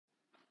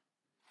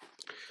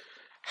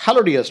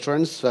Hello dear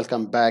students,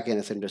 welcome back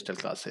in digital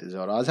classes.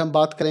 और आज हम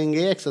बात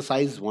करेंगे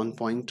एक्सरसाइज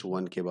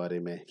 1.1 के बारे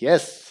में।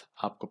 यस,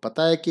 आपको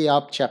पता है कि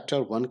आप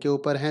चैप्टर 1 के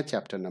ऊपर हैं,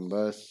 chapter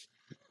number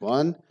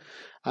 1,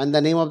 and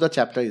the name of the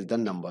chapter is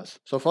the numbers.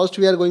 So first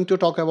we are going to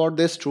talk about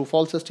this true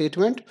false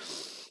statement.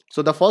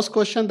 So the first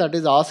question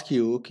that is asked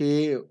you कि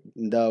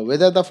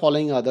whether the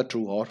following are the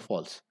true or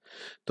false.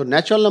 तो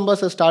natural number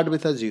से start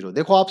with a zero.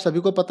 देखो, आप सभी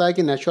को पता है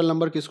कि नेचुरल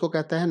नंबर किसको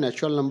कहते हैं।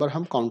 नेचुरल नंबर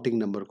हम काउंटिंग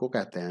नंबर को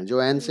कहते हैं,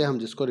 जो एन से हम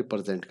जिसको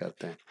रिप्रेजेंट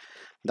करते हैं।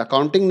 The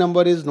counting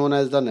number is known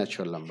as the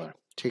natural number.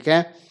 ठीक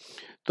है,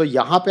 तो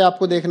यहाँ पे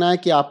आपको देखना है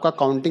कि आपका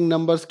काउंटिंग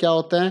नंबर्स क्या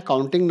होते हैं।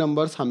 काउंटिंग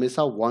नंबर्स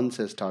हमेशा 1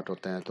 से स्टार्ट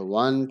होते हैं। तो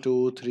 1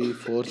 2 3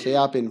 4 से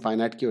आप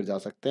इनफाइनाइट की ओर जा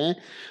सकते हैं।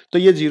 तो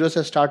ये 0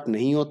 से स्टार्ट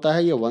नहीं होता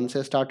है, ये 1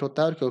 से स्टार्ट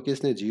होता है। और क्योंकि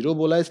इसने 0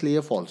 बोला इसलिए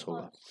फॉल्स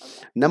होगा।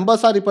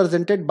 Numbers are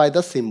represented by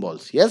the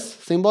symbols. Yes,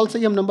 symbol से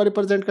ही हम नंबर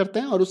रिप्रेजेंट करते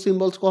हैं, और उस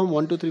सिंबल्स को हम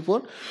 1 2 3 4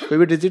 कोई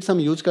भी डिजिट्स हम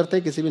यूज करते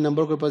हैं किसी भी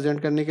नंबर को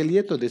रिप्रेजेंट करने के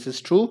लिए। तो this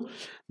is true.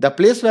 The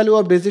place value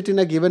of digit in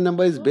a given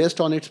number is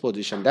based on its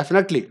position.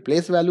 Definitely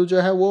place value जो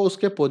है वो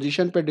उसके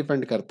पोजीशन पे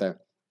डिपेंड करता है।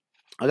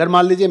 अगर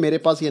मान लीजिए मेरे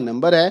पास ये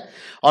नंबर है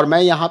और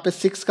मैं यहाँ पे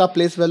 6 का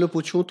प्लेस वैल्यू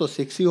पूछूं तो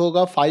 6 ही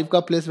होगा, 5 का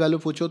प्लेस वैल्यू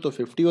पूछूं तो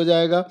 50 हो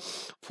जाएगा,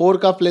 4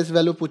 का प्लेस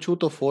वैल्यू पूछूं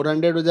तो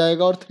 400 हो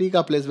जाएगा, और 3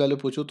 का प्लेस वैल्यू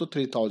पूछूं तो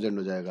 3000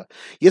 हो जाएगा।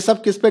 ये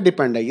सब किस पे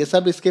डिपेंड है? ये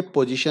सब इसके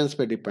पोजीशंस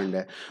पे डिपेंड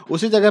है।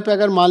 उसी जगह पे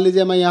अगर मान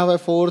लीजिए मैं यहाँ पे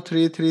 4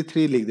 3 3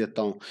 3 लिख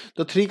देता हूँ,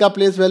 तो 3 का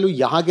प्लेस वैल्यू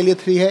यहाँ के लिए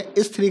 3 है,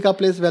 इस 3 का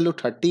प्लेस वैल्यू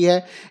 30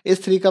 है,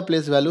 इस 3 का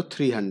प्लेस वैल्यू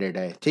 300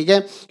 है। ठीक है,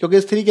 क्योंकि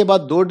इस 3 के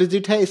बाद 2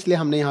 डिजिट है इसलिए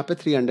हमने यहाँ पे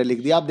 300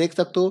 लिख दिया। आप देख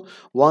सकते हो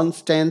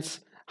 1s 10s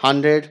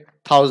 100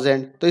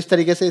 1000, तो इस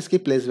तरीके से इसकी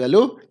प्लेस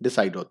वैल्यू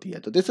डिसाइड होती है।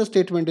 तो this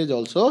statement is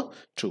also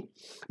true.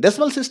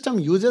 Decimal system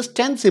uses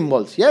 10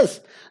 symbols.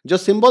 Yes, जो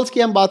सिंबल्स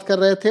की हम बात कर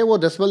रहे थे वो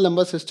डेसिमल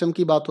नंबर सिस्टम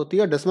की बात होती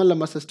है। डेसिमल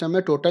नंबर सिस्टम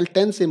में टोटल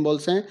 10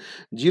 सिंबल्स हैं।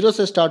 0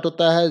 से स्टार्ट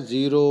होता है,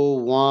 0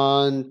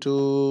 1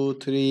 2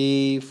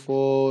 3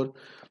 4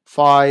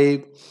 5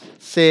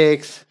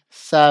 6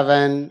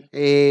 7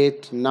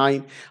 8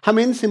 9। हम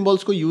इन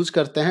सिंबल्स को यूज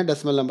करते हैं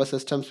डेसिमल नंबर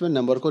सिस्टम्स में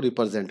नंबर को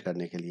रिप्रेजेंट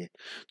करने के लिए।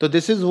 तो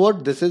this is what,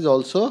 this is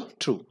also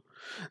true.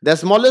 The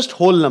smallest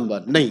whole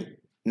number नहीं,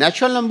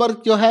 नेचुरल नंबर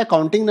जो है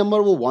काउंटिंग नंबर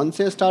वो 1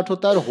 से स्टार्ट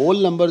होता है, और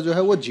होल नंबर जो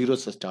है वो 0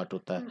 से स्टार्ट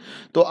होता है।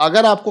 तो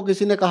अगर आपको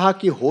किसी ने कहा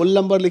कि होल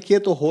नंबर लिखिए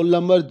तो whole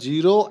number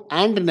 0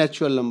 and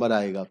natural number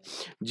आएगा।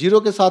 0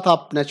 के साथ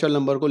आप नेचुरल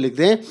नंबर को लिख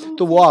दें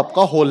तो वो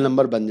आपका होल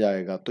नंबर बन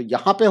जाएगा। तो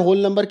यहाँ पे होल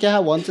नंबर क्या है,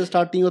 1 से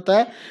स्टार्ट नहीं होता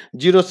है,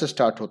 0 से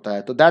स्टार्ट होता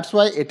है। तो that's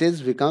why it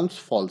is becomes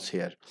false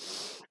here.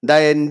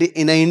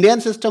 in a Indian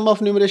system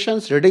of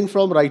numerations, reading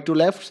from right to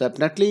left,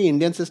 definitely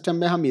Indian system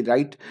में हम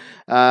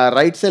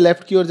राइट से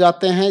लेफ्ट की ओर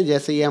जाते हैं।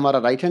 जैसे ये हमारा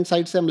राइट हैंड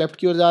साइड से हम लेफ्ट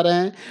की ओर जा रहे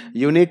हैं।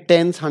 यूनिट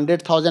 10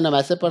 100 1000 हम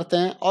ऐसे पढ़ते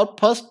हैं, और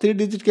फर्स्ट 3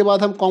 डिजिट के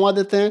बाद हम कॉमा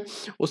देते हैं,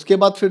 उसके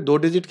बाद फिर 2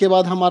 डिजिट के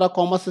बाद हमारा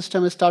कॉमा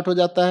सिस्टम स्टार्ट हो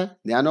जाता है।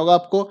 ध्यान होगा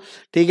आपको,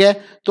 ठीक है।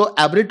 तो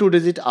एवरी 2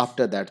 डिजिट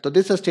आफ्टर दैट। तो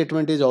this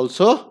statement is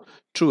also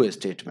true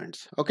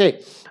statements. Okay,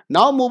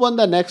 now move on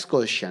the next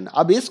question.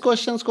 अब इस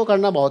क्वेश्चन को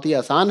करना बहुत ही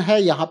आसान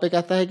है। यहाँ पे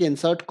कहता है कि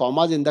insert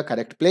commas in the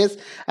correct place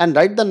and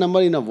right the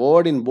number in a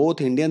word in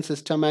both Indian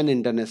system and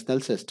international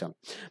system.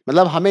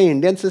 मतलब हमें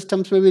इंडियन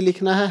सिस्टम्स में भी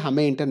लिखना है,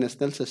 हमें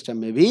इंटरनेशनल सिस्टम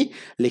में भी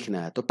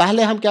लिखना है। तो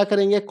पहले हम क्या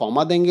करेंगे,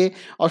 कॉमा देंगे,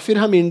 और फिर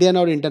हम इंडियन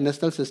और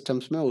इंटरनेशनल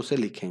सिस्टम्स में उसे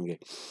लिखेंगे।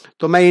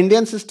 तो मैं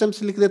इंडियन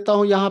सिस्टम्स लिख देता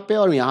हूँ यहाँ पे,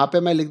 और यहाँ पे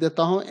मैं लिख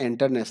देता हूँ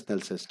इंटरनेशनल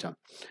सिस्टम।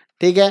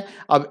 ठीक है,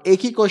 अब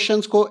एक ही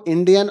क्वेश्चंस को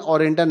इंडियन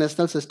और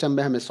इंटरनेशनल सिस्टम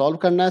में हमें सॉल्व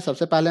करना है।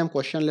 सबसे पहले हम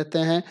क्वेश्चन लेते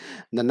हैं।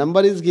 The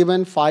number is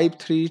given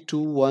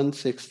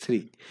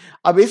 532163।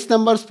 अब इस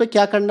नंबर्स पे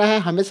क्या करना है,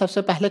 हमें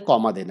सबसे पहले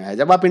कॉमा देना है।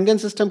 जब आप इंडियन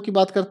सिस्टम की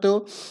बात करते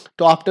हो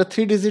तो आफ्टर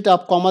 3 डिजिट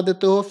आप कॉमा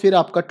देते हो, फिर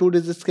आपका 2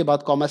 डिजिट्स के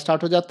बाद कॉमा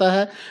स्टार्ट हो जाता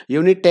है।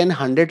 यूनिट 10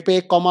 100 पे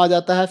एक कॉमा आ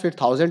जाता है, फिर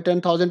 1000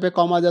 10,000 पे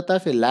कॉमा आ जाता है,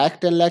 फिर लाख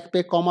 10 लाख पे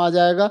एक कॉमा आ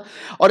जाएगा।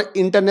 और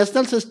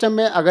इंटरनेशनल सिस्टम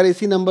में अगर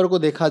इसी नंबर को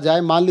देखा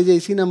जाए, मान लीजिए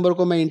इसी नंबर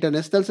को मैं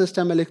इंटरनेशनल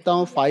सिस्टम में लिखता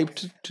हूँ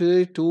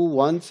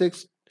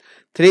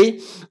 532163,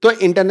 तो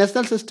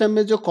इंटरनेशनल सिस्टम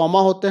में जो कॉमा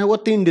होते हैं वो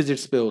 3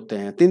 डिजिट्स पे होते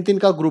हैं, 3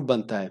 का ग्रुप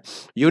बनता है।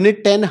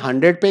 यूनिट 10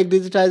 100 पे एक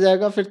डिजिट आ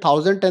जाएगा, फिर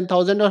 1000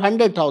 10,000 और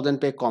 100,000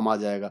 पे एक कॉमा आ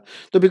जाएगा।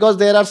 तो बिकॉज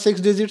देयर आर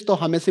 6 डिजिट्स, तो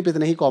हमें सिर्फ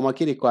इतने ही कॉमा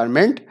की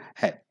रिक्वायरमेंट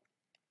है।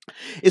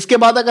 इसके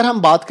बाद अगर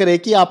हम बात करें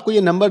कि आपको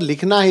ये नंबर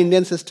लिखना है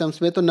इंडियन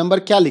सिस्टम्स में, तो नंबर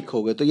क्या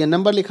लिखोगे, तो ये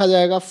नंबर लिखा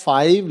जाएगा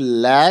 5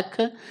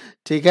 लाख।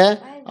 ठीक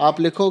है, आप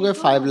लिखोगे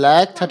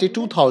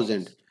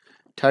 5,32,000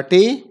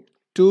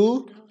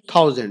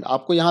 32,000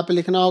 आपको यहाँ पे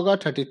लिखना होगा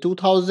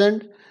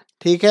 32,000।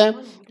 ठीक है,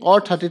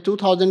 और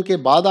 32,000 के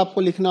बाद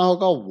आपको लिखना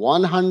होगा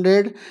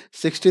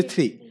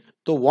 163।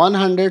 तो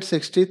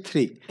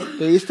 163।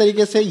 तो इस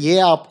तरीके से ये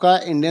आपका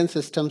इंडियन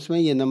सिस्टम्स में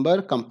ये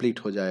नंबर कंप्लीट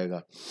हो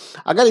जाएगा।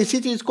 अगर इसी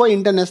चीज़ को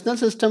इंटरनेशनल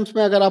सिस्टम्स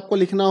में अगर आपको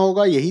लिखना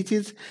होगा, यही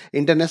चीज़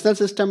इंटरनेशनल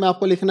सिस्टम में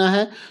आपको लिखना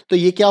है, तो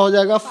ये क्या हो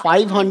जाएगा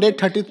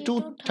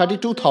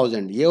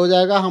 532,000। ये हो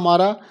जाएगा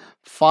हमारा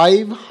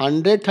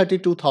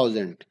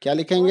 532,000। क्या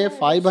लिखेंगे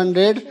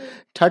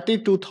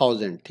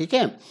 532,000। ठीक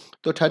है,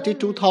 तो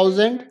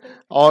 32,000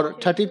 और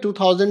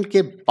 32,000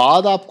 के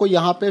बाद आपको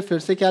यहाँ पे फिर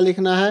से क्या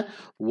लिखना है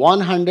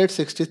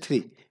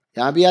 163।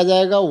 यहाँ भी आ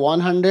जाएगा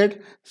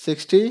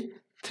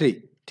 163,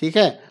 ठीक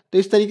है। तो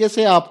इस तरीके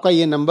से आपका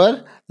ये नंबर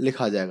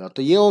लिखा जाएगा।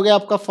 तो ये हो गया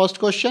आपका फर्स्ट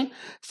क्वेश्चन।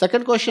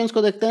 सेकंड क्वेश्चन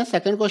को देखते हैं।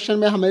 सेकंड क्वेश्चन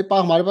में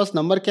हमारे पास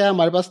नंबर क्या है?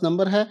 हमारे पास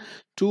नंबर है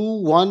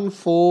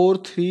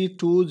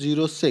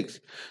 2143,206।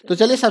 तो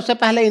चलिए सबसे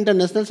पहले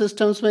इंटरनेशनल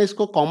सिस्टम्स में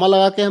इसको कॉमा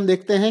लगा के हम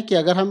देखते हैं कि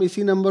अगर हम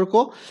इसी नंबर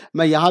को,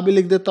 मैं यहाँ भी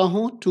लिख देता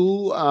हूँ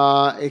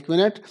एक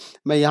मिनट,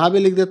 मैं यहाँ भी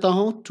लिख देता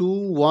हूँ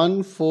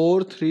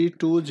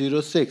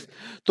 2143,206।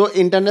 तो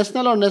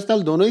इंटरनेशनल और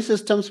नेशनल दोनों ही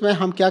सिस्टम्स में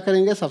हम क्या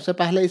करेंगे, सबसे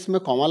पहले इसमें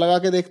कॉमा लगा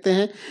के देखते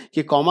हैं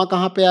कि कॉमा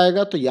कहाँ पे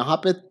आएगा। तो यहाँ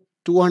पे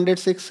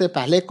 206 से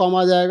पहले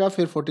कॉमा आ जाएगा,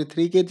 फिर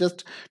 43 के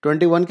जस्ट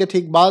 21 के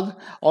ठीक बाद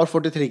और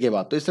 43 के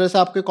बाद। तो इस तरह से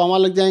आपके कॉमा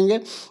लग जाएंगे।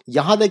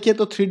 यहाँ देखिए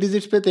तो 3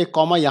 डिजिट्स पे, तो एक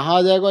कॉमा यहाँ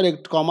आ जाएगा और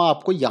एक कॉमा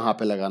आपको यहाँ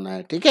पे लगाना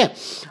है, ठीक है।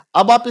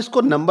 अब आप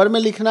इसको नंबर में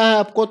लिखना है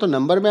आपको। तो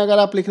नंबर में अगर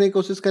आप लिखने की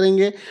कोशिश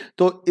करेंगे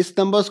तो इस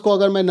नंबर्स को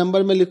अगर मैं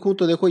नंबर में लिखूँ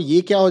तो देखो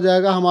ये क्या हो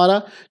जाएगा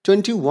हमारा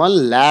 21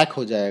 लाख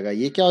हो जाएगा।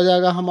 ये क्या हो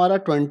जाएगा हमारा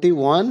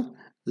 21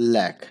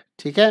 लाख,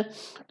 ठीक है।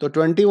 तो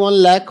 21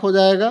 लाख हो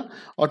जाएगा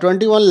और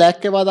 21 लाख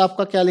के बाद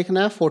आपका क्या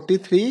लिखना है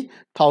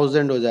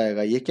 43,000 हो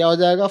जाएगा। ये क्या हो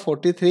जाएगा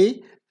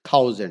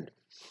 43,000।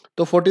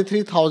 तो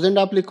 43,000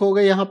 आप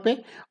लिखोगे यहाँ पे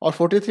और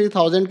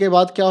 43,000 के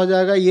बाद क्या हो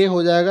जाएगा, ये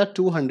हो जाएगा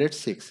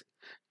 206,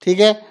 ठीक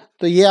है।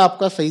 तो ये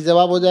आपका सही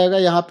जवाब हो जाएगा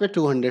यहाँ पे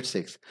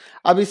 206।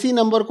 अब इसी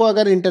नंबर को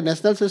अगर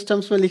इंटरनेशनल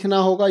सिस्टम्स में लिखना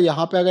होगा,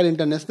 यहाँ पे अगर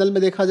इंटरनेशनल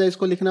में देखा जाए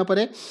इसको लिखना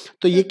पड़े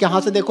तो ये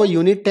कहाँ से देखो,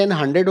 यूनिट 10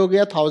 100 हो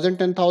गया, 1000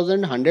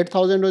 10,000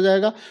 100,000 हो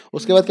जाएगा।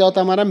 उसके बाद क्या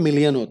होता है हमारा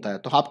मिलियन होता है।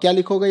 तो आप क्या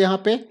लिखोगे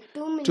यहाँ पे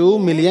 2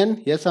 मिलियन।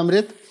 यस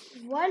अमृत,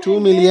 2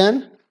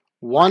 मिलियन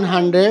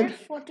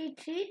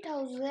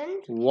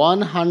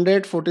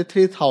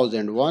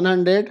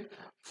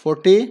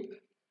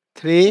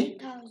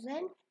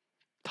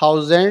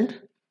 143,000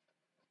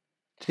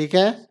 ठीक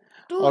है।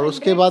 और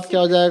उसके बाद क्या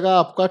हो जाएगा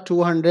आपका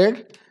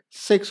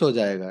 206 हो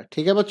जाएगा,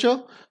 ठीक है बच्चों।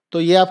 तो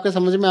ये आपके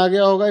समझ में आ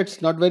गया होगा। It's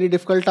not very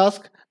difficult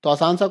task, तो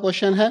आसान सा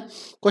क्वेश्चन है।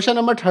 क्वेश्चन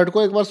नंबर थर्ड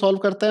को एक बार सॉल्व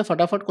करते हैं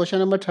फटाफट। क्वेश्चन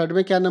नंबर थर्ड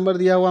में क्या नंबर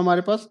दिया हुआ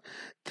हमारे पास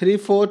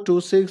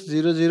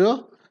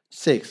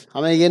 3426,006।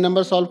 हमें ये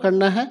नंबर सॉल्व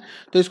करना है।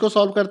 तो इसको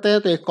सॉल्व करते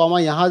हैं। तो एक कॉमा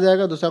यहाँ आ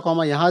जाएगा, दूसरा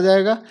कॉमा यहाँ आ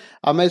जाएगा।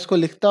 अब मैं इसको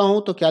लिखता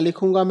हूँ तो क्या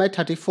लिखूंगा मैं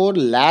 34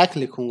 लाख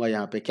लिखूंगा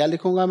यहाँ पे। क्या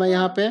लिखूंगा मैं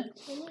यहाँ पे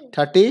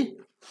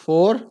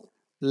 34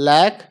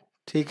 लाख,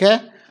 ठीक है।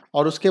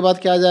 और उसके बाद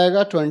क्या आ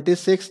जाएगा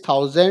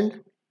 26,000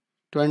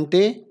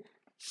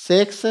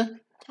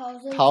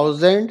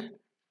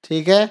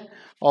 ठीक है।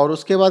 और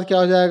उसके बाद क्या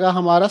हो जाएगा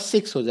हमारा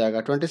 6 हो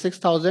जाएगा,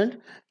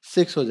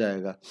 26,006 हो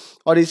जाएगा।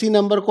 और इसी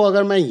नंबर को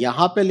अगर मैं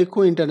यहाँ पे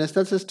लिखूँ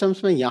इंटरनेशनल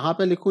सिस्टम्स में, यहाँ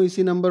पे लिखूँ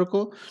इसी नंबर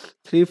को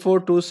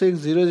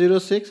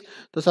 3426,006,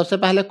 तो सबसे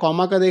पहले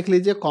कॉमा का देख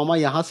लीजिए, कॉमा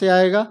यहाँ से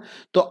आएगा।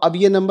 तो अब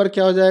ये नंबर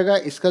क्या हो जाएगा,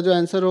 इसका जो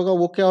आंसर होगा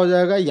वो क्या हो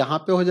जाएगा, यहाँ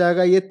पे हो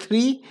जाएगा ये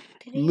 3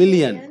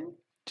 मिलियन,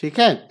 ठीक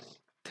है,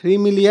 3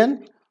 मिलियन।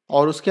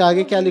 और उसके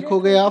आगे क्या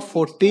लिखोगे आप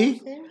 42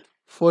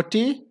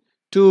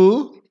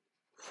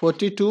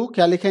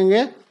 क्या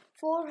लिखेंगे,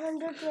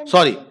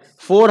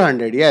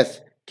 400।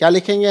 यस, क्या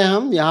लिखेंगे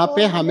हम यहाँ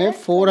पे, हमें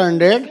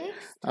 400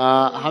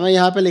 हमें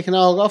यहाँ पे लिखना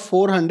होगा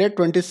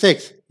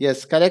 426।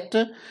 Yes correct.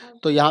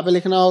 तो यहाँ पे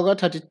लिखना होगा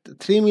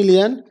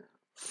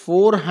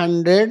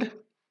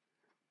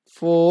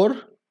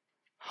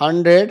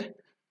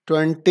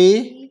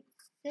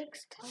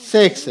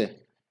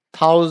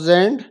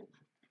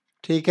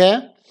ठीक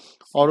है।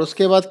 और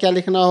उसके बाद क्या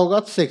लिखना होगा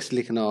 6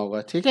 लिखना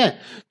होगा, ठीक है।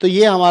 तो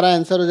ये हमारा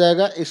आंसर हो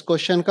जाएगा इस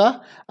क्वेश्चन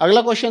का।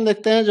 अगला क्वेश्चन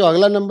देखते हैं। जो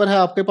अगला नंबर है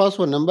आपके पास,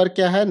 वो नंबर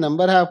क्या है,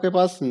 नंबर है आपके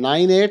पास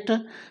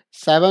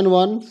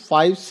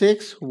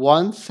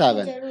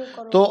 98715617।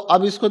 तो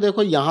अब इसको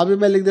देखो, यहाँ भी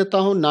मैं लिख देता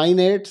हूँ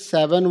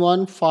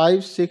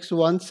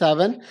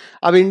 98715617।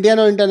 अब इंडियन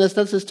और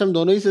इंटरनेशनल सिस्टम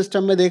दोनों ही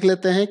सिस्टम में देख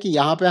लेते हैं कि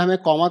यहाँ पे हमें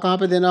कॉमा कहाँ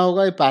पे देना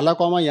होगा। ये पहला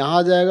कॉमा यहाँ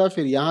आ जाएगा,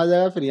 फिर यहाँ आ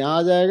जाएगा, फिर यहाँ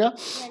आ जाएगा,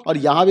 और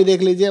यहाँ भी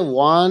देख लीजिए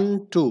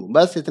 1 2,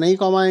 बस इतने ही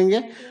कॉमा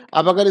आएंगे।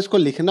 अब अगर इसको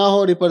लिखना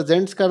हो,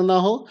 रिप्रेजेंट्स करना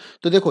हो,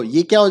 तो देखो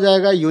ये क्या हो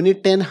जाएगा,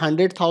 यूनिट 10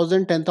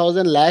 100,000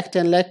 10,000 लाख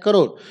 10 लाख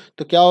करोड़।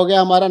 तो क्या हो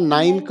गया हमारा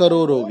 9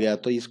 करोड़ हो गया।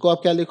 तो इसको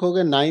आप क्या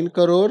लिखोगे 9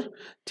 करोड़,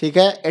 ठीक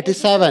है।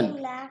 87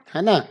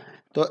 है ना,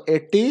 तो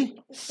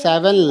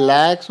 87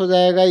 लाख हो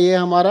जाएगा ये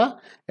हमारा,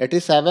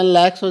 87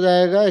 लाख हो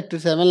जाएगा,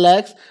 87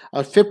 लाख।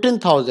 और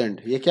 15,000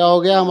 ये क्या हो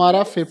गया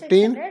हमारा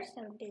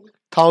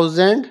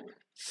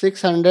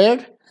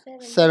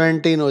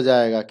 15,617 हो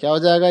जाएगा। क्या हो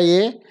जाएगा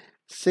ये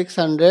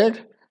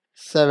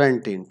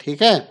 617,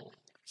 ठीक है,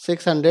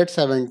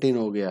 617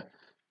 हो गया।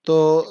 तो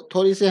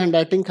थोड़ी सी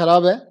हैंडराइटिंग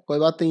खराब है, कोई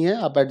बात नहीं है,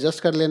 आप एडजस्ट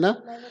कर लेना।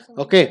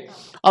 ओके,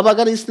 अब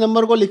अगर इस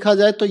नंबर को लिखा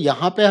जाए तो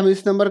यहाँ पे हम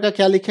इस नंबर का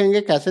क्या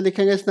लिखेंगे, कैसे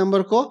लिखेंगे इस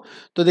नंबर को।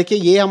 तो देखिए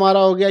ये हमारा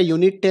हो गया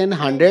यूनिट 10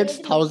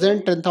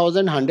 100,000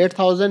 10,000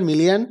 100,000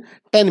 मिलियन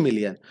 10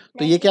 मिलियन।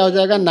 तो ये क्या हो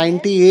जाएगा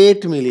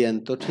 98 मिलियन।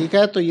 तो ठीक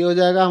है, तो ये हो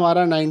जाएगा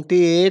हमारा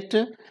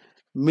 98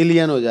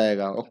 मिलियन हो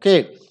जाएगा।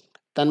 Okay,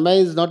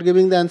 Tanmay is not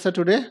giving the answer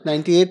today,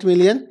 98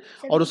 million.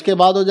 और उसके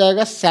बाद हो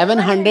जाएगा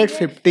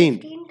 715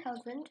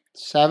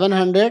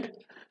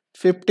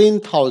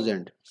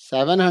 715,000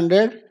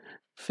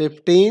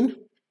 715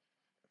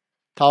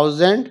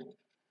 1000,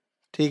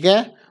 ठीक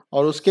है,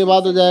 और उसके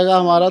बाद हो जाएगा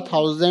हमारा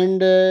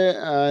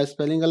 1000,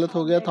 स्पेलिंग गलत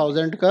हो गया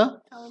 1000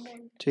 का,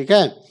 ठीक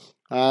है,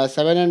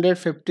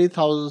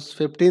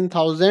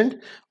 750,000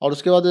 और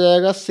उसके बाद हो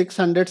जाएगा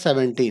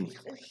 617,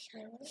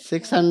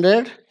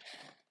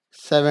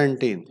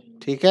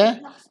 ठीक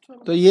है।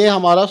 तो ये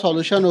हमारा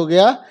सॉल्यूशन हो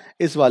गया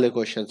इस वाले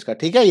क्वेश्चंस का,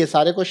 ठीक है। ये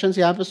सारे क्वेश्चंस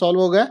यहाँ पे सॉल्व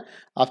हो गए,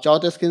 आप चाहो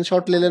तो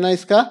स्क्रीनशॉट ले लेना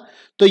इसका।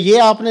 तो ये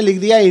आपने लिख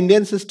दिया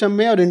इंडियन सिस्टम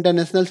में और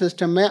इंटरनेशनल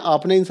सिस्टम में,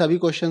 आपने इन सभी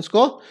क्वेश्चंस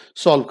को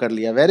सॉल्व कर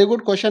लिया। Very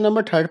good. क्वेश्चन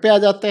नंबर 3 पे आ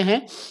जाते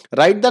हैं।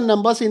 Right the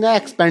numbers in a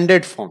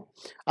expanded form.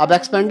 अब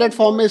एक्सपेंडेड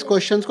फॉर्म में इस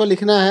क्वेश्चन को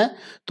लिखना है,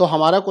 तो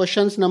हमारा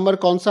क्वेश्चन नंबर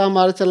कौन सा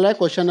हमारा चल रहा है,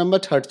 क्वेश्चन नंबर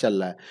 3 चल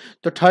रहा है।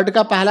 तो 3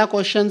 का पहला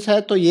क्वेश्चन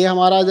है, तो ये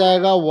हमारा आ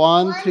जाएगा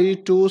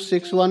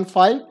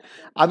 132615।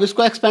 अब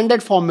इसको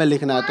एक्सपेंडेड फॉर्म में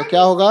लिखना है, तो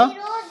क्या होगा,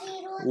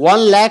 1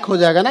 लाख हो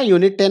जाएगा ना,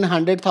 यूनिट 10,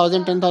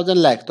 100,000, 10,000,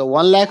 लाख, तो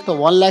 1 लाख, तो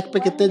 1 लाख पे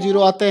कितने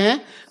जीरो आते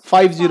हैं,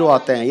 5 जीरो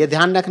आते हैं, ये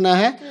ध्यान रखना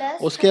है।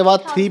 उसके बाद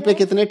 3 पे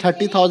कितने,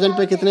 30,000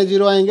 पे कितने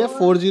जीरो आएंगे,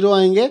 4 जीरो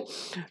आएंगे।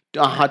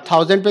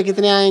 1000 पे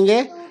कितने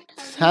आएंगे,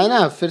 है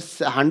ना, फिर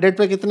 100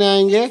 पे कितने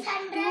आएंगे,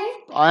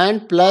 and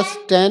plus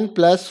 10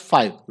 plus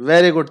 5।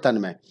 Very good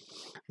Tanmay.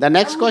 The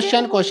next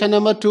question, question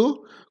number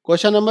 2।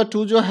 Question number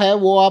 2 जो है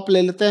वो आप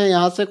ले लेते हैं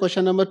यहाँ से।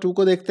 क्वेश्चन नंबर 2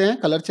 को देखते हैं,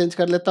 कलर चेंज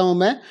कर लेता हूँ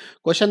मैं।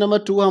 क्वेश्चन नंबर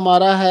 2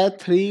 हमारा है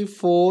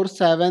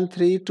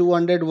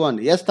 3473,201।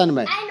 यस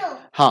तन्मय,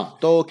 हाँ,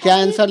 तो क्या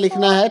आंसर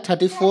लिखना है,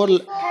 30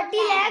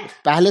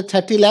 पहले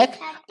 30 लाख।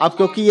 अब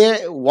क्योंकि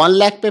ये 1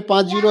 लाख पे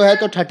 5 जीरो है,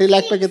 तो 30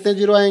 लाख पे कितने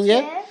जीरो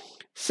आएंगे,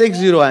 6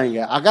 जीरो आएंगे।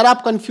 अगर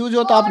आप कंफ्यूज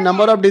हो तो आप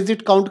नंबर ऑफ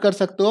डिजिट काउंट कर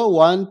सकते हो,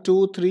 1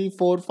 2 3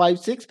 4 5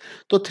 6।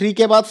 तो 3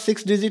 के बाद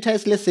 6 डिजिट है,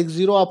 इसलिए 6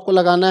 जीरो आपको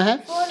लगाना है।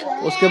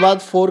 उसके बाद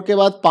 4 के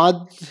बाद 5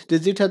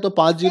 डिजिट है, तो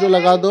 5 जीरो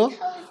लगा दो।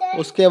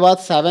 उसके बाद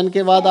 7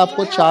 के बाद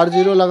आपको 4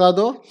 जीरो लगा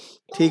दो,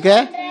 ठीक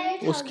है।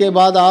 उसके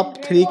बाद आप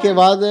 3 के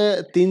बाद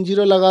 3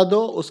 जीरो लगा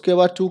दो। उसके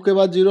बाद 2 के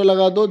बाद जीरो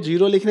लगा दो।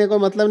 जीरो लिखने का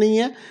मतलब नहीं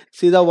है,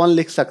 सीधा 1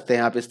 लिख सकते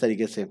हैं आप इस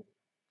तरीके से,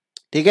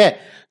 ठीक है।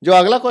 जो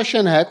अगला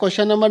क्वेश्चन है,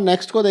 क्वेश्चन नंबर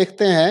नेक्स्ट को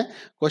देखते हैं।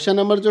 क्वेश्चन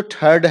नंबर जो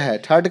 3 है,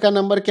 3 का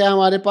नंबर क्या है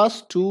हमारे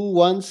पास,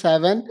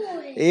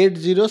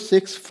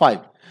 2178065।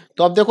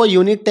 तो अब देखो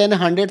यूनिट 10,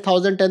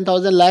 100,000,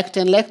 10,000, लाख,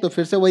 10 लाख, तो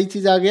फिर से वही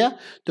चीज आ गया।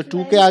 तो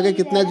 2 के आगे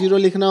कितना जीरो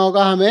लिखना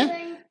होगा, हमें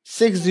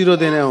 6 जीरो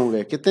देने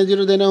होंगे। कितने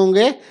जीरो देने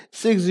होंगे,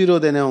 6 जीरो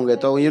देने होंगे।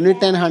 तो यूनिट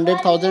 10,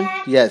 100,000,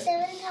 यस।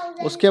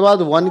 उसके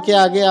बाद 1 के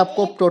आगे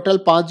आपको टोटल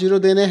 5 जीरो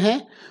देने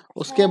हैं।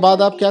 उसके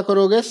बाद आप क्या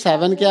करोगे,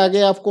 7 के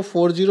आगे आपको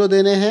 4 जीरो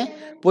देने हैं।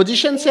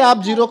 पोजीशन से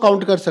आप जीरो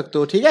काउंट कर सकते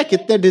हो, ठीक है,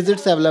 कितने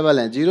डिजिट्स अवेलेबल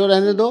हैं। जीरो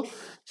रहने दो,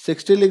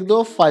 60 लिख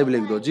दो, 5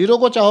 लिख दो। जीरो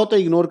को चाहो तो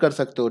इग्नोर कर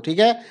सकते हो, ठीक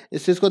है,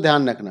 इस चीज को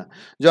ध्यान रखना।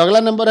 जो अगला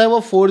नंबर है वो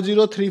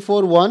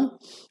 40341।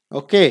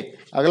 ओके,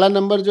 अगला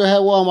नंबर जो है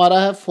वो हमारा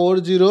है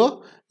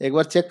 40, एक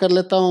बार चेक कर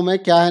लेता हूं मैं,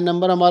 क्या है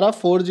नंबर हमारा,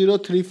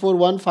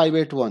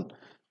 40341,581,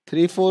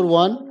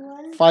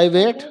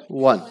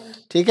 341,581,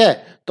 ठीक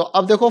है। तो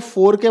अब देखो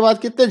 4 के बाद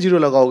कितने जीरो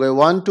लगाओगे,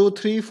 1 2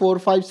 3 4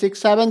 5 6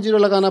 7 जीरो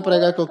लगाना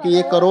पड़ेगा, क्योंकि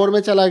ये करोड़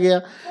में चला गया,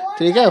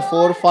 ठीक है।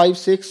 4 5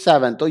 6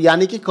 7, तो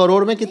यानी कि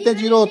करोड़ में कितने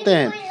जीरो होते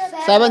हैं,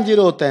 7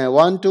 जीरो होते हैं।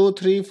 1 2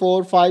 3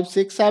 4 5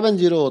 6 7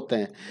 जीरो होते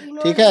हैं,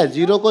 ठीक है।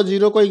 जीरो को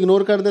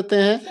इग्नोर कर देते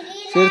हैं।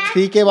 फिर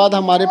 3 के बाद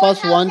हमारे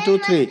पास 1 2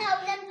 3,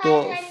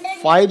 तो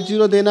 5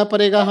 जीरो देना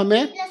पड़ेगा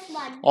हमें।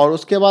 और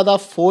उसके बाद आप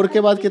 4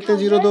 के बाद कितने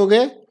जीरो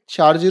दोगे,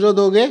 4 जीरो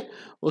दोगे।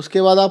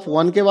 उसके बाद आप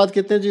 1 के बाद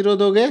कितने जीरो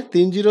दोगे,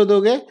 3 जीरो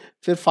दोगे।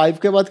 फिर 5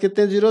 के बाद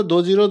कितने जीरो,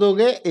 2 जीरो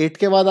दोगे। 8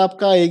 के बाद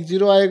आपका 1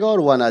 जीरो आएगा और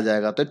 1 आ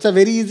जाएगा। तो it's a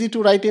very easy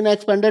to right in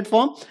expanded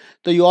form.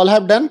 तो यू ऑल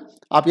हैव डन,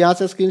 आप यहाँ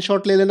से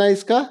स्क्रीनशॉट ले लेना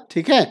इसका,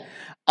 ठीक है।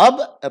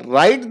 अब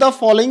right the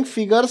following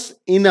figures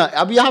in,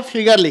 अब यहाँ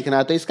फिगर लिखना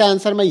है, तो इसका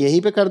आंसर मैं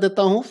यहीं पे कर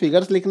देता हूँ,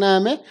 फिगर्स लिखना है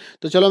हमें।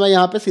 तो चलो मैं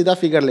यहाँ पे सीधा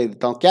फिगर ले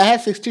देता हूँ, क्या है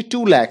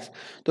 62 लाख।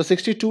 तो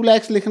 62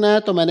 लाख लिखना है,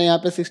 तो मैंने यहाँ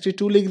पे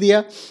 62 लिख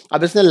दिया।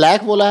 अब इसने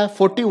लाख बोला है,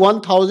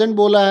 41,000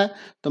 बोला है,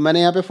 तो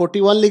मैंने यहाँ पे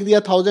 41 लिख दिया,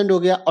 1000 हो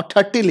गया, और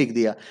 30 लिख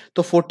दिया।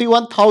 तो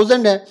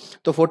 41,000 है,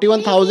 तो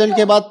 41,000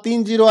 के बाद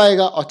 3 जीरो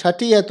आएगा, और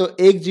 30 है तो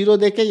 1 जीरो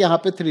देके यहाँ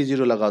पे 3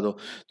 जीरो लगा दो।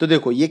 तो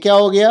देखो ये क्या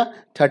हो गया,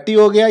 30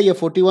 हो गया, ये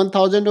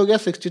 41,000 हो गया,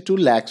 62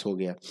 लाख हो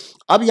गया।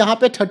 अब यहाँ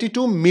पे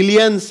 32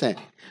 मिलियंस हैं,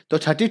 तो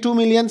 32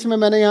 मिलियंस में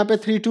मैंने यहाँ पे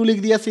 32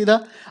 लिख दिया सीधा।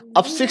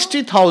 अब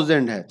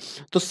 60,000 है,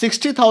 तो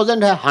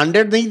 60,000 है,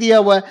 100 नहीं दिया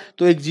हुआ है,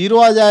 तो एक जीरो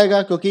आ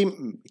जाएगा, क्योंकि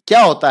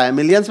क्या होता है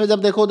मिलियंस में,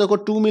 जब देखो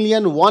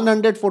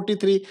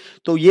 2,143,000,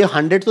 तो ये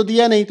 100 तो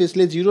दिया नहीं, तो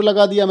इसलिए जीरो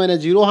लगा दिया मैंने,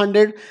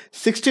 0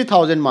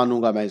 60,000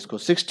 मानूंगा मैं इसको,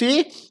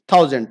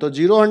 60,000, तो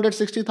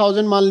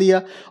 0 मान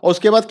लिया। और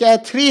उसके बाद क्या है,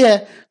 3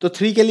 है, तो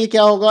 3 के लिए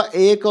क्या होगा,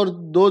 1 और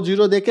 2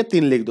 जीरो देके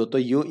 3 लिख दो। तो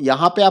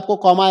यहाँ पे आपको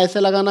कॉमा ऐसे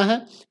लगाना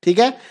है, ठीक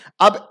है।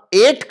 अब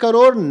 8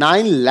 करोड़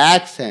 9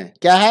 लाख हैं,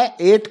 क्या है,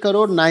 8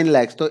 करोड़ 9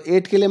 लाख, तो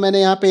 8 के लिए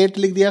मैंने यहाँ पे 8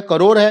 लिख दिया,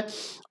 करोड़ है।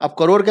 अब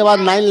करोड़ के बाद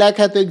 9 लाख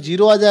है, तो एक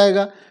जीरो आ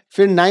जाएगा।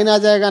 फिर 9 आ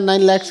जाएगा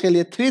 9 लाख के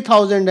लिए,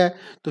 3000 है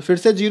तो फिर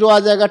से 0 आ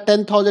जाएगा,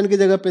 10,000 की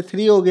जगह पे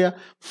 3 हो गया,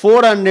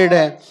 400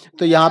 है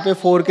तो यहाँ पे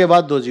 4 के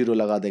बाद 2 जीरो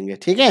लगा देंगे,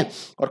 ठीक है।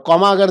 और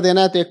कॉमा अगर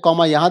देना है तो एक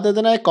कॉमा यहाँ दे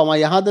देना, एक कॉमा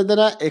यहाँ दे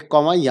देना, एक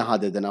कॉमा यहाँ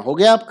दे देना, हो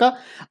गया आपका।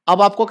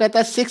 अब आपको कहता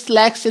है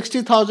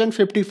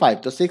 6,60,055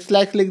 तो 6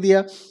 लाख लिख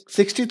दिया,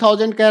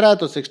 60,000 कह रहा है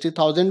तो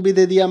 60,000 भी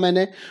दे दिया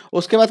मैंने।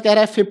 उसके बाद कह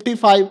रहा है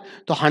 55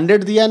 तो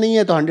 100 दिया नहीं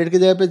है तो 100 की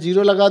जगह पे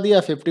 0 लगा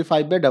दिया,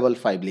 55 पे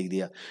 55 लिख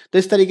दिया। तो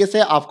इस तरीके से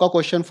आपका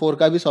क्वेश्चन 4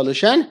 का भी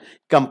सॉल्यूशन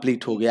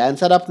कंप्लीट हो गया।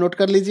 आंसर आप नोट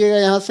कर लीजिएगा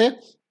यहां से,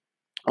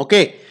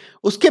 ओके।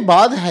 उसके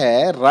बाद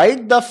है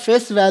right the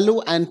face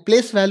value and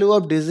place value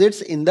of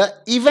digits in the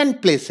even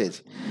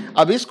places.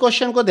 अब इस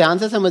क्वेश्चन को ध्यान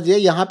से समझिए,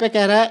 यहां पे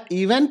कह रहा है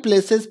इवन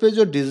प्लेसेस पे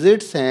जो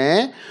डिजिट्स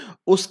हैं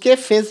उसके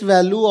फेस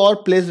वैल्यू और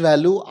प्लेस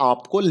वैल्यू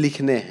आपको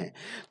लिखने हैं।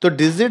 तो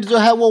डिजिट जो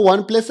है वो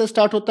 1 प्लेस से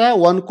स्टार्ट होता है,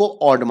 1 को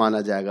ऑड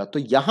माना जाएगा। तो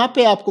यहां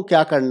पे आपको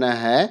क्या करना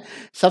है,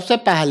 सबसे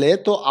पहले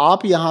तो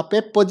आप यहां पे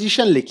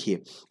पोजीशन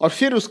लिखिए और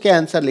फिर उसके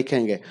आंसर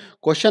लिखेंगे।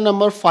 क्वेश्चन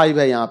नंबर 5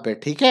 है यहाँ पे,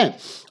 ठीक है।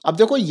 अब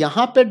देखो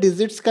यहाँ पे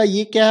डिजिट्स का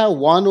ये क्या है,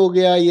 1 हो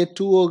गया, ये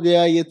 2 हो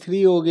गया, ये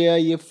 3 हो गया,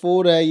 ये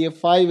 4 है, ये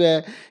 5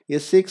 है, ये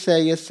 6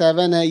 है, ये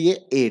 7 है,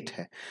 ये 8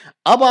 है।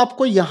 अब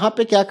आपको यहाँ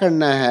पे क्या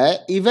करना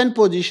है, इवन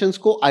पोजीशंस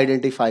को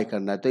आइडेंटिफाई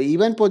करना है। तो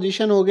इवन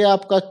पोजीशन हो गया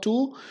आपका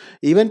 2,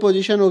 इवन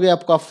पोजीशन हो गया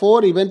आपका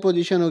 4, इवन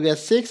पोजीशन हो गया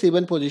 6,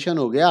 इवन पोजीशन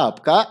हो गया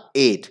आपका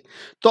 8।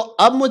 तो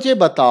अब मुझे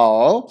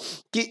बताओ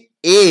कि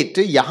 8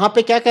 यहां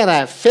पे क्या कह रहा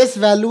है, face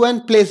value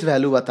and place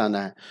value बताना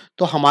है।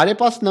 तो हमारे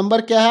पास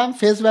नंबर क्या है,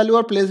 फेस वैल्यू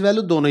और प्लेस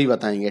वैल्यू दोनों ही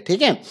बताएंगे,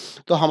 ठीक है।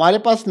 तो हमारे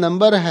पास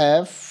नंबर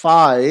है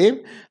 5,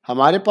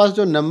 हमारे पास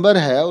जो नंबर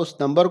है उस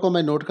नंबर को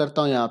मैं नोट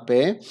करता हूं यहाँ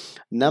पे।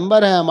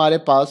 नंबर है हमारे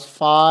पास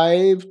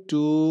 5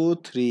 2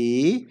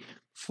 3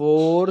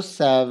 4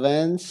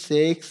 7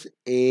 6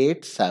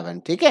 8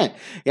 7, ठीक है।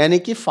 यानी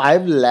कि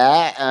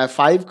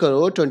 5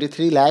 करोड़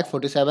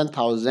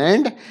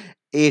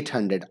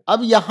 23,47,800।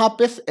 अब यहाँ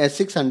पे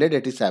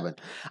 687।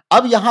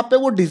 अब यहाँ पे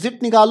वो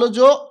डिजिट निकालो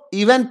जो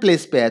इवन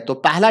प्लेस पे है। तो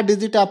पहला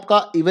डिजिट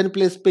आपका इवन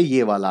प्लेस पे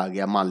ये वाला आ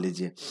गया मान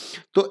लीजिए।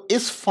 तो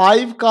इस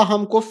 5 का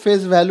हमको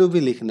फेस वैल्यू भी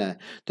लिखना है।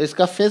 तो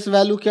इसका फेस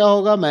वैल्यू क्या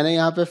होगा, मैंने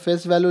यहाँ पे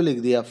फेस वैल्यू लिख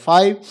दिया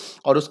 5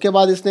 और उसके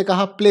बाद इसने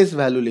कहा प्लेस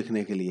वैल्यू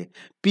लिखने के लिए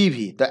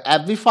पीवी, तो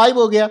एफ भी 5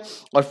 हो गया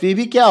और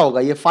पीवी क्या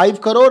होगा, ये 5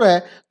 करोड़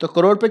है तो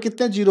करोड़ पे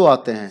कितने जीरो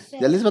आते हैं,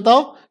 जल्दी से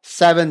बताओ,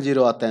 7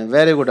 जीरो आते हैं।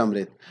 वेरी गुड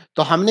अमृत।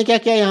 तो हमने क्या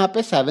किया, यहाँ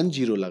पे 7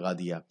 जीरो लगा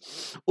दिया।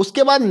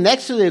 उसके बाद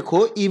नेक्स्ट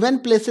देखो इवन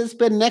प्लेसेस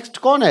पे नेक्स्ट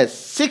कौन है,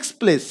 6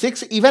 प्लेस,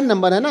 6 इवन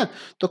नंबर है ना,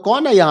 तो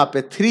कौन है यहाँ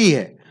पे 3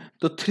 है।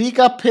 तो 3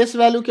 का फेस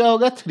वैल्यू क्या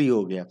होगा, 3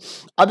 हो गया।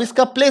 अब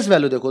इसका प्लेस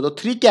वैल्यू देखो, तो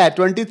 3 क्या है,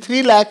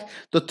 23 लाख,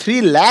 तो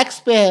 3 लाख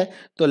पे है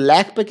तो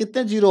लाख पे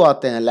कितने जीरो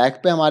आते हैं, लाख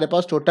पे हमारे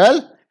पास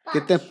टोटल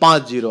कितने,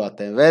 5 जीरो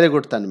आते हैं। वेरी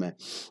गुड तन्मय।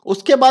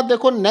 उसके बाद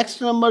देखो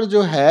नेक्स्ट नंबर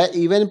जो है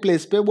इवन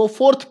प्लेस पे वो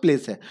 4th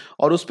प्लेस है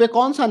और उस पे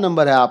कौन सा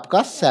नंबर है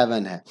आपका,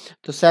 7 है।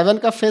 तो 7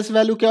 का फेस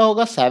वैल्यू क्या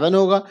होगा, 7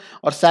 होगा।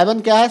 और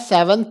 7 क्या है,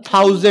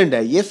 7000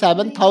 है, ये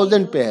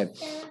 7000 पे है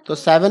तो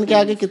 7 के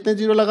आगे कितने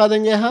जीरो लगा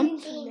देंगे हम,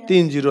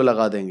 3 जीरो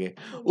लगा देंगे।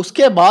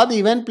 उसके बाद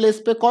इवन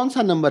प्लेस पे कौन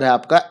सा नंबर है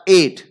आपका,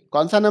 8।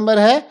 कौन सा नंबर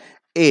है,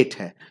 8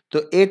 है। तो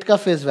 8 का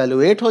फेस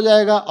वैल्यू 8 हो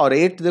जाएगा और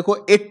 8 देखो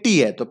 80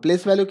 है तो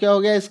प्लेस वैल्यू क्या हो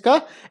गया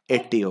इसका,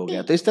 80 हो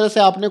गया। तो इस तरह से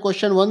आपने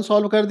क्वेश्चन 1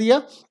 सॉल्व कर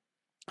दिया।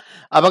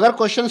 अब अगर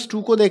क्वेश्चन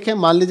 2 को देखें,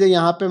 मान लीजिए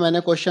यहाँ पे मैंने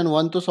क्वेश्चन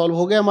 1 तो सॉल्व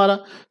हो गया हमारा,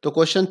 तो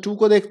क्वेश्चन 2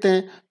 को देखते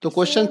हैं। तो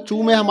क्वेश्चन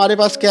 2 में हमारे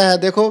पास क्या है,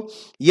 देखो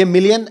ये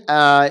मिलियन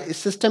इस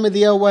सिस्टम में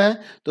दिया हुआ है।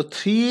 तो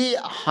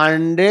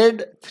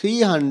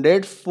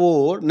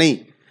 304 नहीं,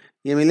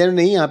 ये मिलियन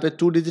नहीं, यहाँ पे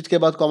 2 डिजिट के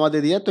बाद कॉमा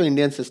दे दिया तो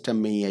इंडियन सिस्टम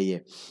में ही है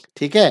ये,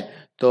 ठीक है।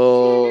 तो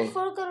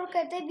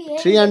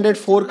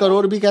 304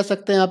 करोड़ भी कह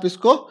सकते हैं आप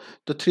इसको।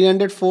 तो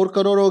 304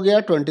 करोड़ हो गया,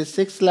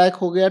 26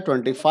 लाख हो गया,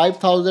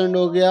 25,000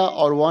 हो गया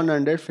और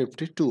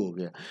 152 हो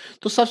गया।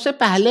 तो सबसे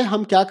पहले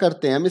हम क्या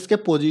करते हैं, हम इसके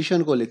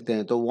पोजीशन को लिखते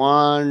हैं। तो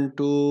 1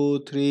 2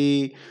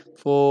 3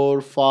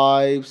 4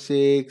 5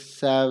 6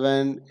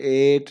 7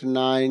 8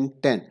 9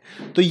 10,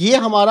 तो ये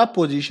हमारा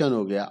पोजीशन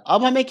हो गया।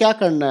 अब हमें क्या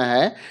करना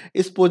है,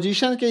 इस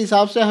पोजीशन के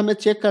हिसाब से हमें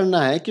चेक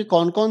करना है कि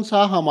कौन कौन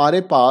सा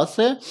हमारे पास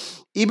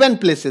इवन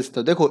प्लेसेस।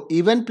 तो देखो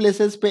इवन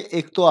प्लेसेस पे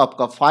एक तो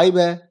आपका 5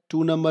 है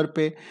 2 नंबर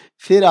पे,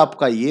 फिर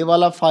आपका ये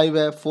वाला 5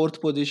 है 4th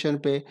पोजीशन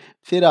पे,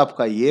 फिर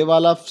आपका ये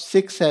वाला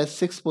 6 है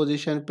 6th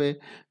पोजीशन पे,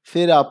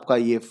 फिर आपका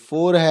ये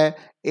 4 है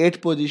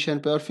 8 पोजीशन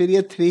पे और फिर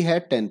ये 3 है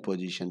 10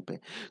 पोजीशन पे।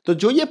 तो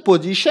जो ये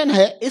पोजीशन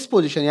है, इस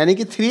पोजीशन यानी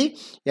कि 3,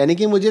 यानी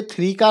कि मुझे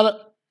 3 का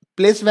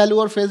प्लेस वैल्यू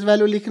और फेस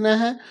वैल्यू लिखना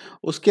है,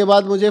 उसके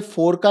बाद मुझे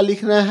 4 का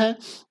लिखना है,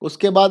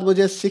 उसके बाद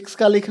मुझे 6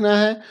 का लिखना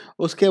है,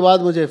 उसके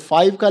बाद मुझे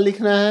 5 का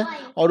लिखना है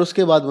और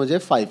उसके बाद मुझे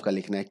 5 का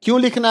लिखना है।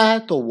 क्यों लिखना है,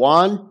 तो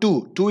 1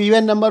 2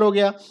 इवन नंबर हो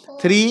गया,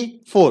 3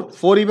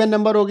 4 इवन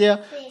नंबर हो गया,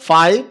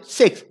 5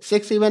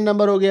 6 इवन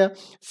नंबर हो गया,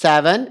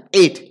 7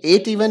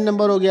 8 इवन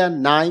नंबर हो गया,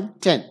 9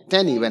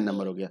 10 इवन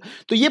नंबर हो गया।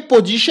 तो ये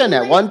पोजीशन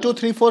है, 1 2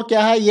 3 4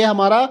 क्या है, ये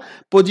हमारा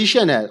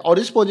पोजीशन है और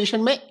इस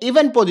पोजीशन में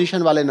इवन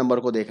पोजीशन वाले नंबर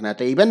को देखना है।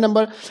 तो इवन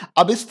नंबर,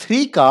 अब इस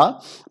 3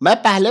 का मैं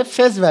पहले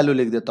फेस वैल्यू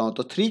लिख देता हूं।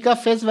 तो 3 का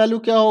फेस वैल्यू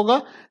क्या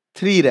होगा,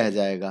 3 रह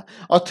जाएगा।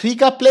 और 3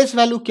 का प्लेस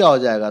वैल्यू क्या हो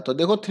जाएगा? तो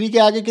देखो 3 के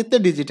आगे कितने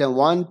डिजिट हैं?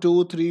 1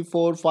 2 3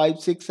 4 5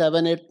 6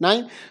 7 8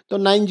 9, तो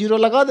 9 जीरो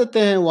लगा देते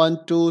हैं। 1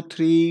 2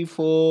 3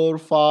 4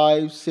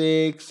 5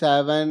 6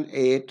 7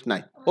 8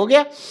 9 हो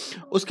गया।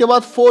 उसके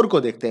बाद 4 को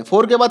देखते हैं।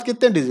 4 के बाद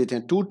कितने डिजिट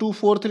हैं? 2 2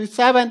 4 3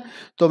 7,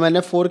 तो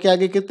मैंने 4 के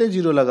आगे कितने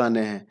जीरो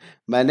लगाने हैं?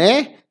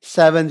 मैंने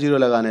 7 जीरो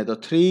लगाने हैं। तो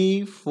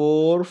 3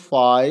 4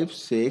 5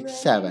 6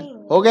 7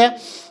 हो गया।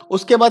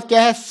 उसके बाद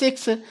क्या है?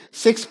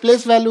 6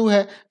 प्लेस वैल्यू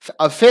है,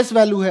 फेस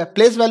वैल्यू है।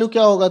 प्लेस वैल्यू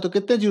क्या होगा? तो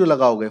कितने जीरो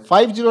लगाओगे?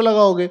 5 जीरो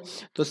लगाओगे।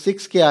 तो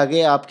 6 के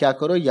आगे आप क्या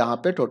करो? यहाँ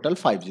पे टोटल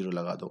 5 जीरो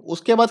लगा दो।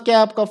 उसके बाद क्या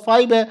है? आपका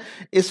 5 है।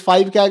 इस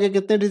 5 के आगे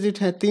कितने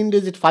डिजिट हैं? 3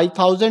 डिजिट,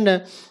 5000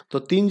 है, तो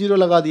 3 जीरो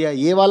लगा दिया।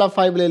 ये वाला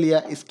 5 ले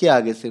लिया, इसके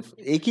आगे सिर्फ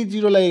एक ही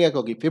जीरो लगेगा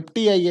क्योंकि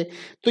 50 है ये।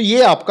 तो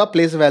ये आपका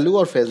प्लेस वैल्यू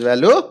और फेस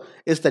वैल्यू,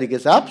 इस तरीके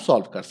से आप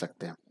सॉल्व कर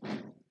सकते हैं।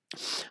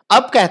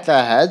 अब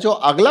कहता है जो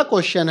अगला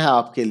क्वेश्चन है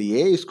आपके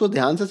लिए, इसको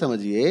ध्यान से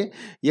समझिए।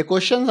 ये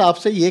क्वेश्चन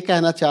आपसे ये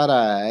कहना चाह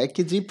रहा है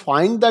कि जी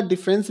find the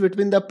difference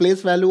between the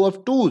place value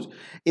of twos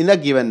in a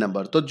given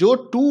number. तो जो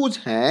टूज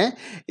हैं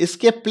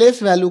इसके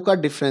प्लेस वैल्यू का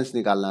डिफरेंस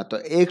निकालना है। तो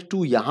एक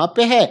 2 यहाँ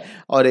पे है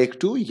और एक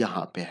 2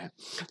 यहाँ पे है,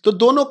 तो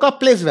दोनों का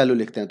प्लेस वैल्यू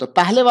लिखते हैं। तो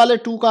पहले वाले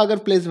 2 का अगर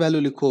प्लेस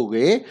वैल्यू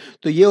लिखोगे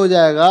तो ये हो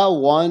जाएगा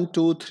 1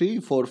 2 3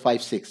 4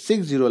 5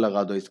 6 जीरो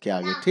लगा दो इसके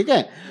आगे, ठीक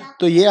है।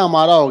 तो ये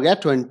हमारा हो गया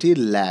 20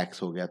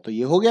 लाख हो गया। तो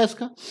ये हो गया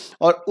इसका।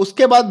 और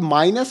उसके बाद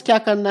माइनस क्या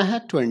करना है?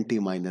 20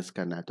 माइनस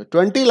करना है। तो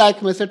 20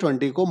 लाख में से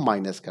 20 को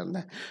माइनस करना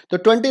है। तो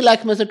 20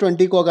 लाख में से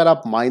 20 को अगर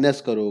आप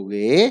माइनस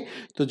करोगे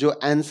तो जो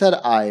आंसर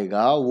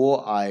आएगा वो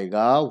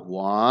आएगा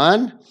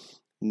 1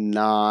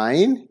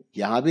 9।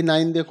 यहां भी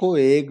 9 देखो,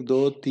 1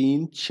 2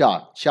 3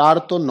 4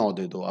 तो 9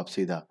 दे दो आप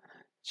सीधा,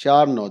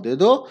 4 9 दे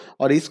दो।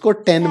 और इसको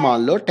 10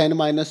 मान लो, 10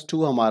 माइनस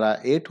 2 हमारा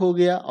 8 हो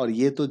गया। और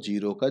ये तो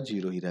 0 का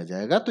 0 ही रह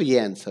जाएगा। तो ये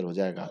आंसर हो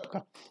जाएगा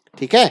आपका,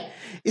 ठीक है।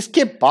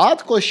 इसके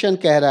बाद क्वेश्चन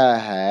कह रहा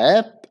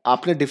है,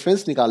 आपने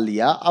डिफरेंस निकाल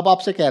लिया, अब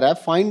आपसे कह रहा है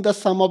find the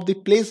some of the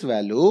place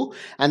value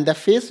and the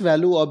face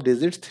value of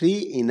digit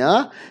 3 in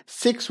a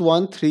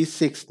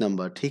 6136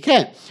 number, ठीक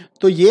है।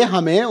 तो ये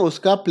हमें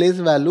उसका प्लेस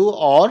वैल्यू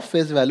और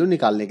फेस वैल्यू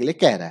निकालने के लिए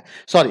कह रहा है।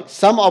 Sorry,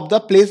 some of the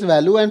place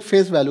value and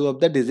face value of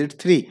the digit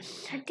 3।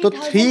 तो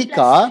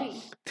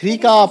 3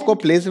 का आपको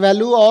प्लेस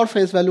वैल्यू और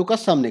फेस वैल्यू का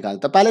सम निकालना।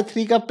 तो पहले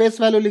 3 का प्लेस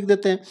वैल्यू लिख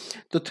देते हैं।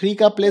 तो 3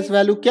 का प्लेस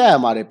वैल्यू क्या है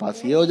हमारे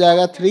पास? ये हो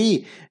जाएगा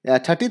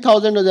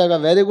 30,000 हो जाएगा।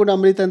 वेरी गुड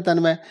अमृतन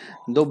तन्मय,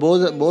 दो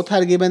both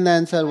are given the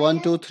answer 1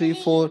 2 3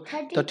 4।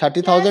 तो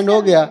 30,000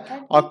 हो गया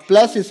और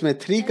प्लस इसमें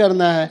 3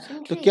 करना है।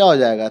 तो क्या हो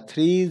जाएगा?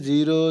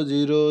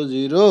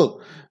 3000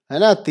 है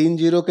ना। 3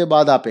 जीरो के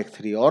बाद आप एक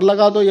 3 और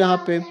लगा दो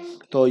यहाँ पे।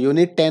 तो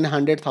यूनिट 10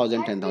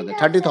 100,000 10,000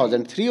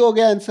 30,000 3 हो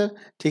गया आंसर,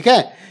 ठीक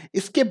है।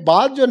 इसके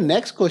बाद जो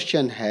नेक्स्ट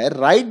क्वेश्चन है,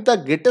 right the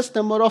greatest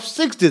number of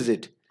 6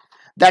 digit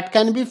that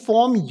can be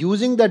form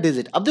using the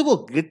digit. अब देखो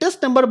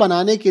ग्रेटेस्ट नंबर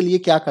बनाने के लिए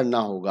क्या करना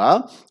होगा?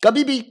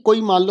 कभी भी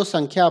कोई मान लो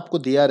संख्या आपको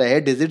दिया रहे,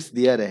 डिजिट्स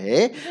दिया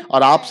रहे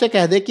और आपसे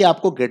कह दे कि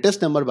आपको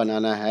ग्रेटेस्ट नंबर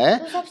बनाना है,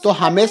 तो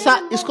हमेशा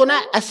इसको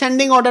ना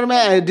असेंडिंग ऑर्डर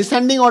में,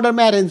 डिसेंडिंग ऑर्डर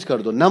में अरेंज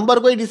कर दो। नंबर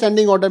को ही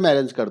डिसेंडिंग ऑर्डर में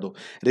अरेंज कर दो।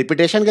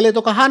 रिपीटेशन के लिए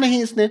तो कहा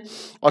नहीं इसने।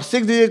 और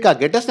 6 डिजिट का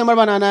ग्रेटेस्ट नंबर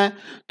बनाना है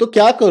तो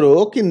क्या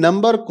करो कि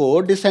नंबर को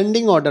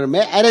डिसेंडिंग ऑर्डर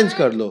में अरेंज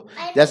कर लो।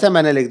 जैसे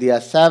मैंने लिख दिया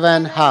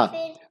 7, हाँ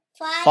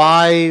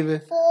 5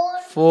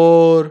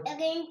 4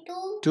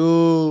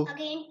 2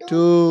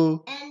 2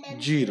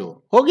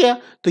 0 हो गया।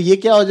 तो ये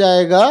क्या हो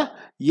जाएगा?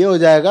 ये हो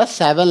जाएगा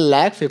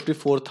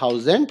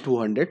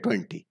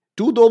 7,54,220।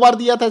 2 2 बार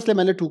दिया था इसलिए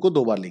मैंने 2 को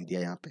 2 बार लिख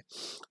दिया यहाँ पे।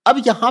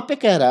 अब यहाँ पे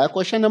कह रहा है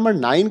क्वेश्चन नंबर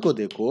 9 को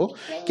देखो,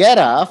 कह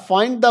रहा है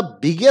find the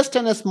biggest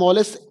and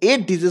smallest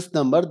 8 digit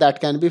number that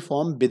can be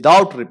form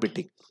without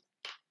repeating.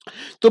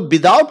 तो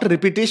विदाउट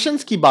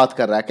रिपीटेशंस की बात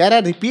कर रहा है, कह रहा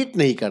है रिपीट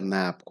नहीं करना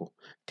है आपको,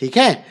 ठीक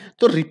है।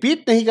 तो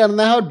रिपीट नहीं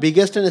करना है और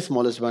बिगेस्ट एंड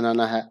स्मॉलेस्ट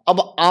बनाना है।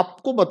 अब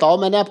आपको बताओ,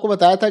 मैंने आपको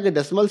बताया था कि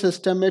डेसिमल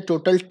सिस्टम में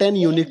टोटल 10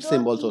 यूनिक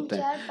सिंबल्स होते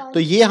हैं। तो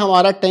ये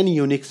हमारा 10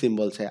 यूनिक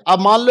सिंबल्स है। अब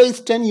मान लो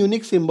इस 10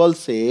 यूनिक सिंबल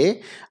से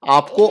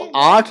आपको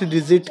 8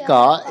 डिजिट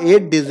का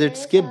 8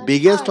 डिजिट्स के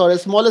बिगेस्ट और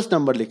स्मॉलेस्ट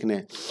नंबर लिखने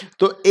हैं।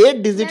 तो 8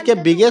 डिजिट के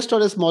बिगेस्ट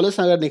और स्मॉलेस्ट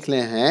अगर लिखने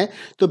हैं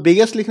तो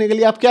बिगेस्ट लिखने के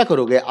लिए आप क्या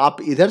करोगे? आप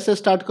इधर से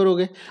स्टार्ट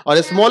करोगे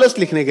और स्मॉलेस्ट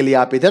लिखने के लिए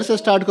आप इधर से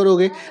स्टार्ट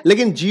करोगे।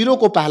 लेकिन 0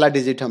 को पहला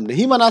डिजिट हम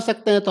नहीं बना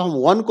सकते हैं, तो हम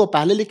 1 को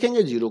पहले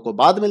लिखेंगे, 0 को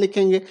बाद में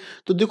लिखेंगे।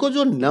 तो देखो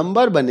जो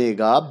नंबर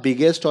बनेगा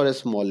बिगेस्ट और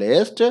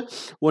स्मॉलेस्ट,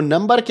 वो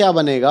नंबर क्या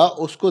बनेगा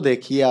उसको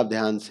देखिए आप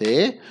ध्यान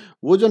से।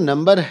 वो जो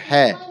नंबर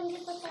है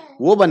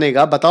वो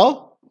बनेगा,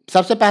 बताओ।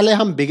 सबसे पहले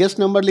हम बिगेस्ट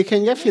नंबर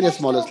लिखेंगे फिर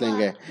स्मॉलेस्ट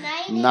लेंगे।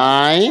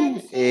 9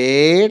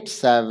 8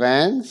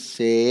 7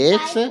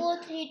 6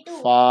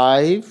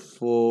 5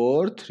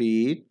 4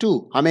 3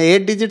 2। हमें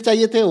 8 डिजिट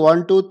चाहिए थे,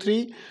 1 2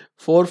 3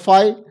 4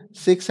 5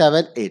 6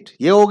 7 8।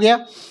 ये हो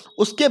गया।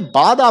 उसके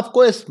बाद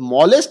आपको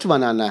स्मॉलेस्ट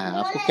बनाना है।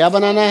 आपको क्या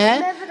बनाना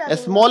है?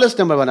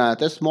 स्मॉलेस्ट नंबर बनाना है।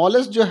 तो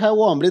स्मॉलेस्ट जो है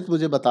वो अमृत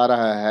मुझे बता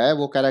रहा है,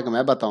 वो कह रहा है कि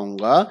मैं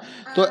बताऊंगा।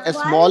 तो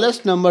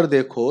स्मॉलेस्ट नंबर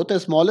देखो, तो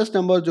स्मॉलेस्ट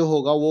नंबर जो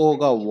होगा वो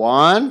होगा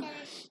 1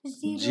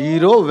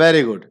 0,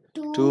 वेरी गुड,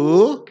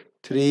 2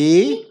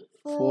 3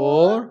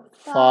 4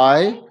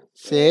 5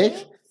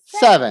 6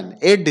 7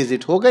 8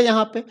 डिजिट हो गए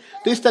यहाँ पे।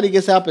 तो इस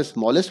तरीके से आप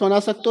स्मॉलेस्ट बना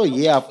सकते हो।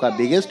 ये आपका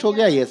बिगेस्ट हो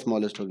गया, ये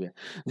स्मॉलेस्ट हो गया।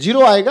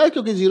 0 आएगा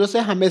क्योंकि 0 से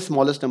हमें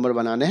स्मॉलेस्ट नंबर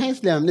बनाने हैं,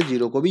 इसलिए हमने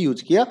 0 को भी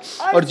यूज किया।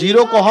 और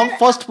 0 को हम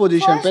फर्स्ट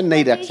पोजीशन पे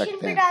नहीं रख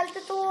सकते हैं,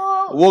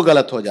 वो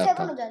गलत हो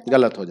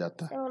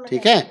जाता।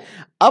 ठीक है।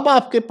 अब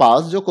आपके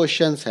पास जो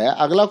क्वेश्चंस है,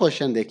 अगला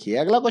क्वेश्चन देखिए।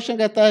 अगला क्वेश्चन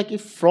कहता है कि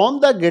from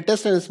the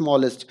greatest and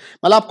smallest,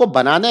 मतलब आपको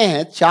बनाने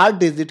हैं 4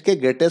 डिजिट के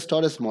ग्रेटेस्ट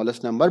और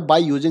smallest number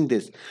by using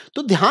this.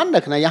 तो ध्यान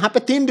रखना यहाँ पे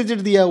 3 डिजिट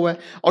दिया हुआ है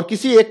और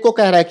किसी एक को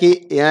कह रहा है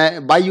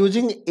कि by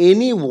using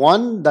any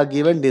one the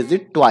given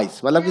digit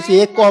twice, मतलब किसी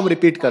एक को हम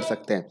रिपीट कर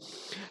सकते हैं।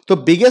 तो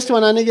बिगेस्ट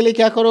बनाने के लिए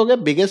क्या करोगे?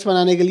 बिगेस्ट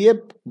बनाने के लिए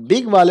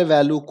बिग वाले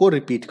वैल्यू को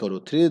रिपीट करो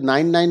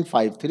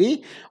 39953,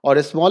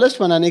 और स्मॉलेस्ट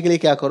बनाने के लिए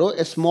क्या करो?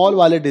 स्मॉल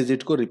वाले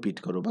डिजिट को रिपीट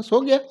करो, बस हो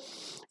गया।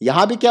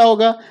 यहां भी क्या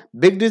होगा?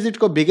 बिग डिजिट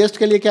को बिगेस्ट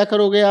के लिए क्या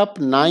करोगे आप?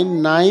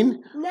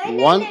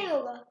 991,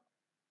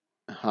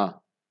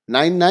 हाँ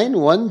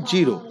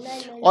 9910,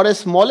 और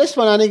स्मॉलेस्ट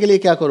बनाने के लिए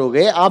क्या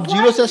करोगे? आप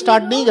 0 से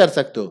स्टार्ट नहीं कर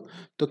सकते हो,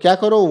 तो क्या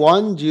करो?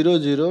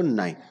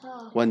 1009।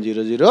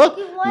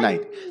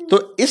 तो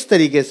इस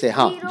तरीके से,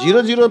 हाँ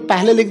 00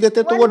 पहले लिख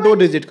देते तो वो 2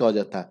 डिजिट का हो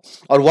जाता है,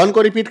 और 1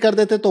 को रिपीट कर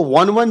देते तो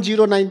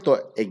 1109। तो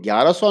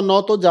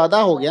 1109 तो ज्यादा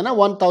हो गया ना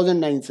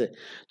 1009 से,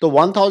 तो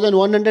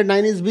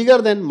 1109 इज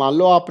बिगर देन। मान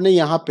लो आपने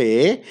यहाँ पे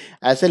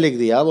ऐसे लिख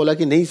दिया, बोला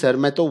कि नहीं सर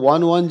मैं तो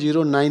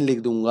 1109 लिख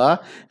दूंगा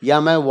या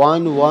मैं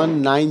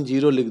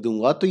 1190 लिख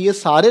दूंगा, तो ये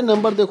सारे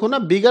नंबर देखो ना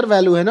बिगर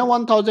वैल्यू है ना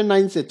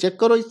 1009 से, चेक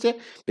करो इससे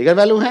बिगर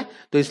वैल्यू है,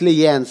 तो इसलिए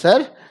ये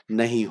आंसर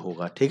नहीं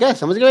होगा। ठीक है,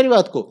 समझ गए मेरी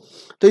बात को?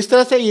 तो इस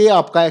तरह से ये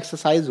आपका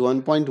एक्सरसाइज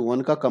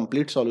 1.1 का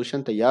कंप्लीट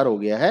सॉल्यूशन तैयार हो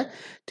गया है।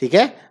 ठीक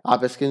है,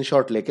 आप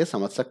स्क्रीनशॉट लेके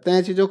समझ सकते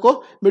हैं चीजों को,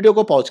 वीडियो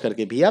को पॉज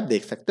करके भी आप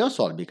देख सकते हैं और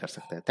सॉल्व भी कर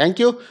सकते हैं। Thank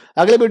you.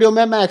 अगले वीडियो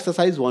में मैं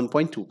एक्सरसाइज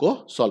 1.2 को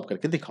सॉल्व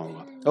करके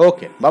दिखाऊंगा।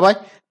 Okay, bye bye,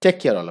 take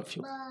care all of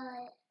you.